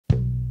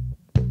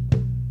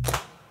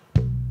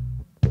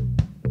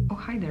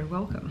hi there,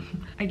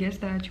 welcome. I guess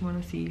that you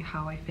want to see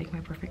how I fake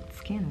my perfect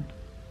skin.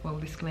 Well,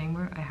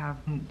 disclaimer, I have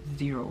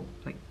 0%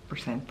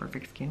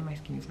 perfect skin. My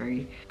skin is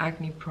very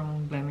acne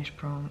prone, blemish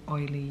prone,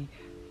 oily,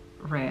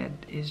 red.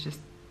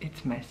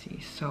 It's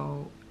messy.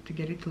 So to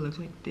get it to look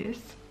like this,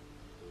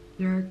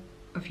 there are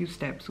a few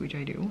steps which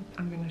I do.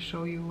 I'm gonna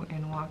show you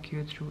and walk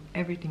you through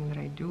everything that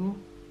I do,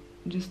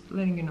 just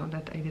letting you know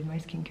that I did my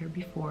skincare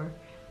before,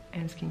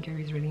 and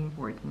skincare is really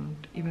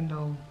important. Even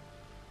though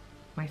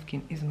my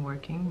skin isn't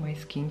working, my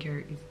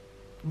skincare is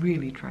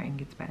really trying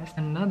its best.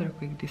 Another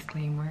quick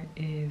disclaimer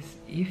is,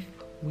 if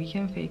we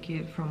can fake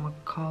it from a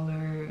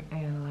color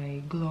and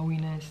like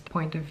glowiness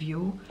point of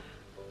view,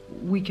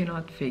 we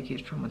cannot fake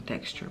it from a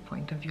texture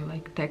point of view.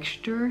 Like,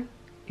 texture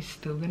is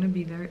still gonna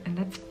be there, and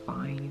that's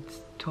fine.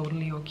 It's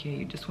totally okay.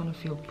 You just want to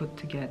feel put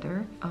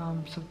together.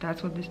 So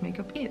that's what this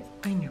makeup is.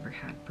 I never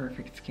had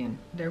perfect skin.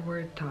 There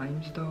were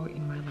times though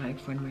in my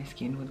life when my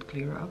skin would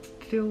clear up,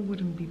 still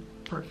wouldn't be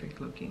perfect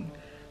looking.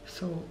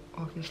 So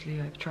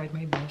obviously I've tried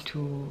my best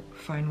to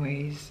find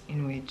ways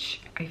in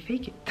which I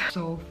fake it.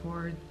 So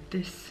for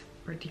this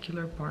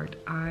particular part,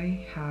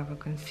 I have a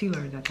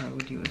concealer that I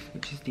would use,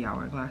 which is the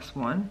Hourglass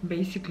one.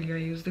 Basically I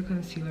use the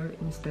concealer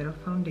instead of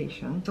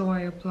foundation, so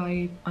I apply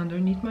it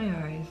underneath my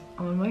eyes,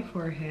 on my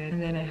forehead,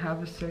 and then I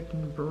have a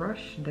certain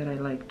brush that I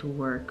like to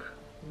work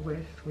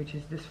with, which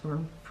is this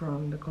one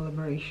from the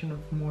collaboration of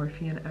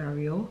Morphe and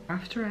Ariel.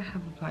 After I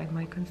have applied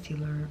my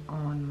concealer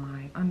on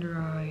my under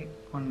eye,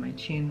 on my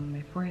chin, on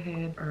my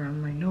forehead, around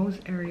my nose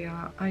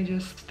area, I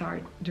just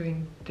start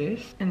doing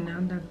this. And now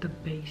that the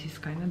base is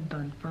kind of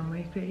done for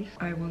my face,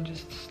 I will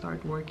just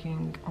start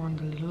working on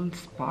the little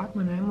spot.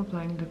 When I'm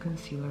applying the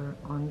concealer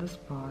on the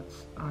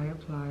spots, I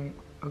apply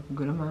a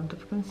good amount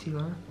of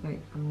concealer. Like,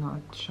 I'm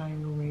not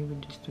shying away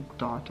with just a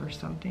dot or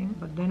something,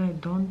 but then I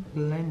don't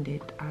blend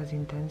it as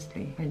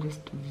intensely. I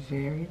just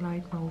very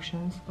light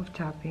motions of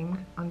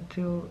tapping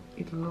until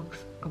it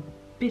looks a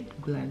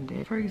bit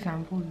blended. For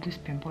example, this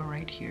pimple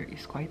right here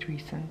is quite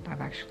recent.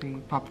 I've actually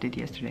popped it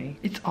yesterday.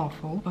 It's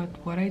awful, but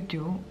what I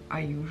do, I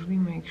usually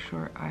make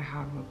sure I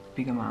have a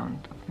big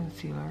amount of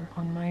concealer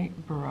on my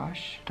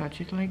brush,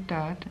 touch it like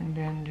that, and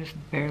then just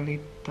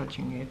barely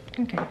touching it.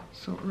 Okay,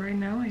 so right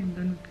now I'm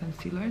done with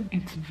concealer.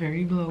 It's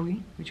very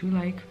glowy, which we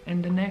like.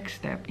 And the next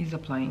step is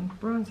applying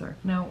bronzer.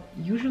 Now,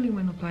 usually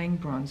when applying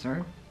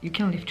bronzer, you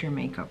can lift your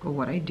makeup, but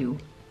what I do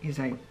is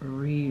I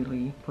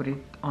really put it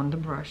on the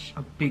brush,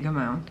 a big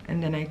amount,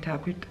 and then I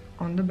tap it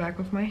on the back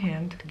of my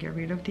hand to get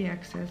rid of the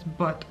excess,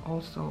 but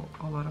also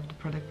a lot of the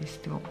product is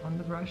still on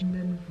the brush. And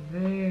then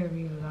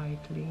very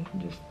lightly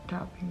just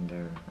tapping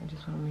there. I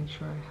just want to make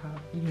sure I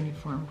have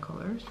uniform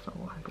colors, so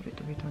I put it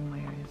a bit on my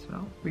eye as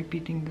well.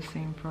 Repeating the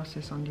same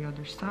process on the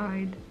other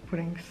side,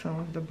 putting some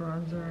of the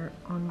bronzer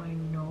on my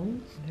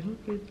nose, a little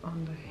bit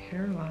on the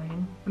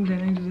hairline, and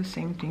then I do the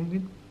same thing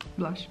with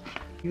blush.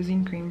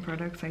 Using cream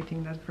products, I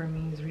think that for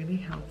me is really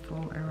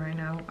helpful. And right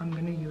now I'm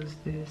gonna use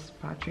this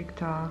Patrick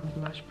Ta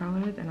blush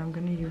palette, and I'm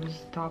gonna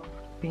use Top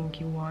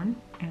Pinky one.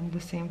 And the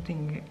same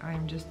thing,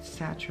 I'm just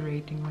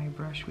saturating my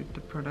brush with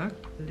the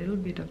product. A little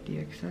bit of the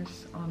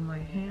excess on my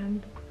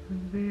hand,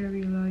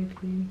 very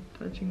lightly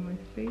touching my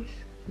face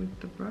with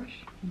the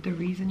brush. The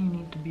reason you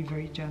need to be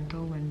very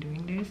gentle when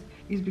doing this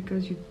is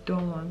because you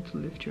don't want to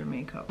lift your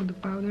makeup. The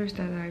powders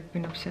that I've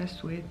been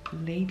obsessed with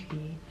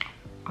lately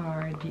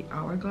are the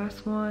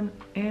Hourglass one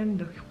and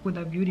the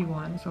Huda Beauty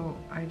one. So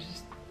I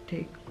just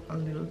take a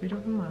little bit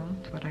of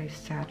amount, but I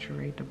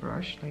saturate the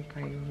brush. Like,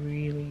 I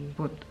really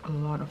put a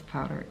lot of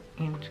powder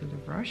into the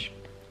brush.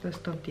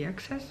 Just of the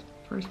excess.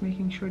 First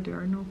making sure there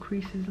are no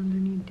creases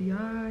underneath the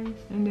eyes,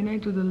 and then I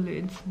do the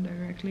lids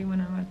directly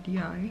when I'm at the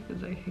eye,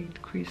 because I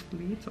hate creased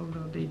lids,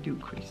 although they do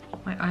crease.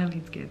 My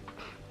eyelids get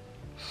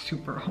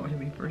super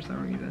oily for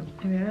some reason.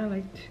 And then I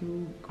like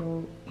to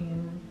go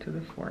into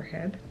the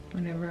forehead.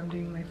 Whenever I'm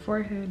doing my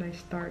forehead, I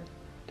start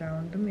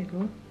down the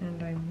middle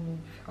and I move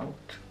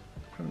out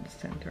from the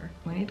center.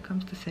 When it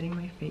comes to setting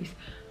my face,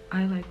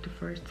 I like to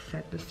first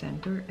set the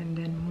center and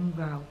then move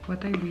out.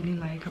 What I really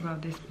like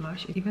about this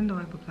blush, even though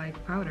I've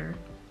applied powder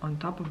on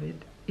top of it,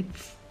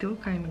 it's still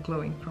kind of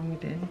glowing from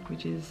within,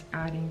 which is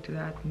adding to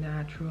that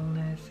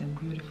naturalness and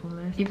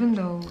beautifulness. Even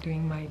though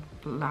doing my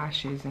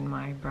lashes and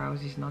my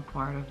brows is not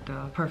part of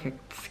the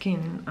perfect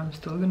skin, I'm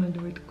still gonna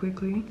do it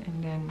quickly,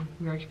 and then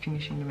we are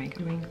finishing the makeup.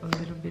 Doing a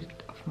little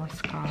bit of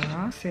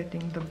mascara,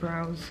 setting the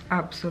brows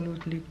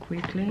absolutely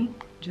quickly,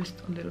 just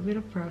a little bit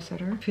of brow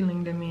setter,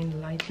 filling them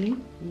in lightly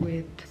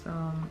with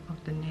some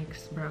of the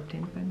NYX brow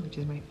tint pen, which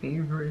is my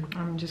favorite.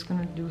 I'm just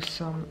gonna do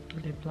some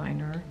lip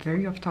liner.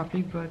 Very off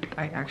topic, but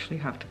I actually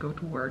have to go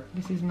to work.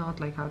 This is not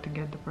like how to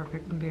get the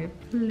perfect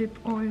lip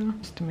oil,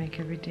 just to make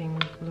everything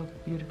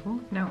look beautiful.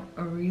 Now,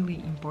 a really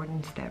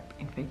important step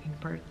in faking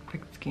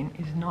perfect skin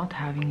is not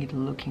having it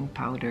looking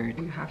powdered.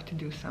 You have to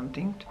do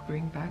something to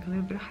bring back a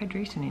little bit of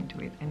hydration into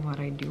it, and what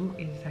I do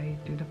is I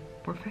do the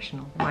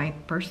professional. My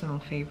personal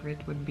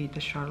favorite would be the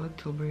Charlotte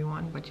Tilbury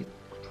one, but it's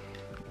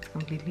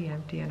completely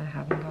empty and I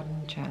haven't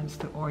gotten a chance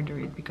to order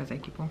it because I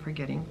keep on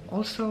forgetting.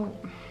 Also,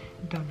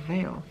 the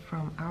Veil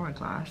from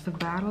Hourglass. The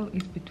battle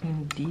is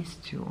between these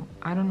two.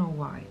 I don't know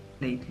why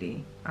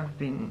lately I've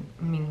been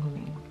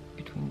mingling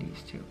between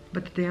these two,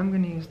 but today I'm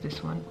gonna use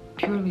this one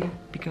purely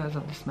because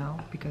of the smell,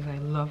 because I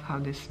love how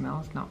this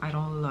smells. Now, I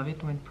don't love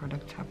it when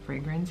products have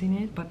fragrance in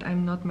it, but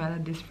I'm not mad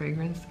at this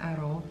fragrance at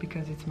all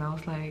because it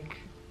smells like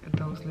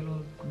those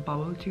little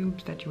bubble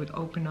tubes that you would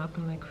open up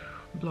and like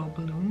blow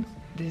balloons.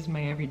 This is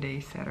my everyday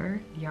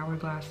setter. The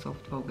Hourglass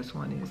Soft Focus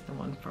one is the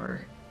one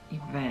for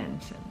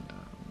events and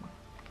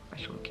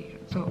special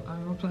occasions. So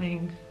I'm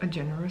applying a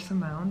generous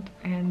amount,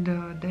 and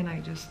then I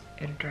just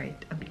air dry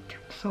it a bit.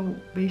 So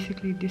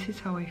basically this is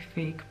how I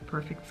fake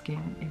perfect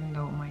skin, even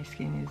though my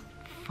skin is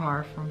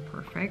far from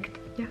perfect.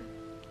 Yeah,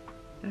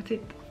 that's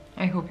it.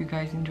 I hope you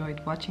guys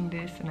enjoyed watching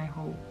this, and I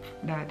hope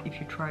that if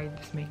you try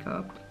this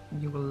makeup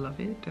you will love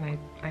it, and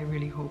I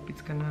really hope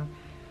it's gonna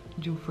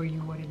do for you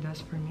what it does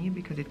for me,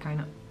 because it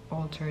kind of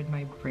altered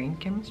my brain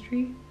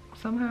chemistry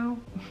somehow.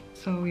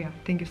 So yeah,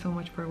 thank you so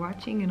much for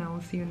watching, and I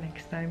will see you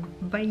next time.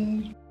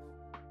 Bye.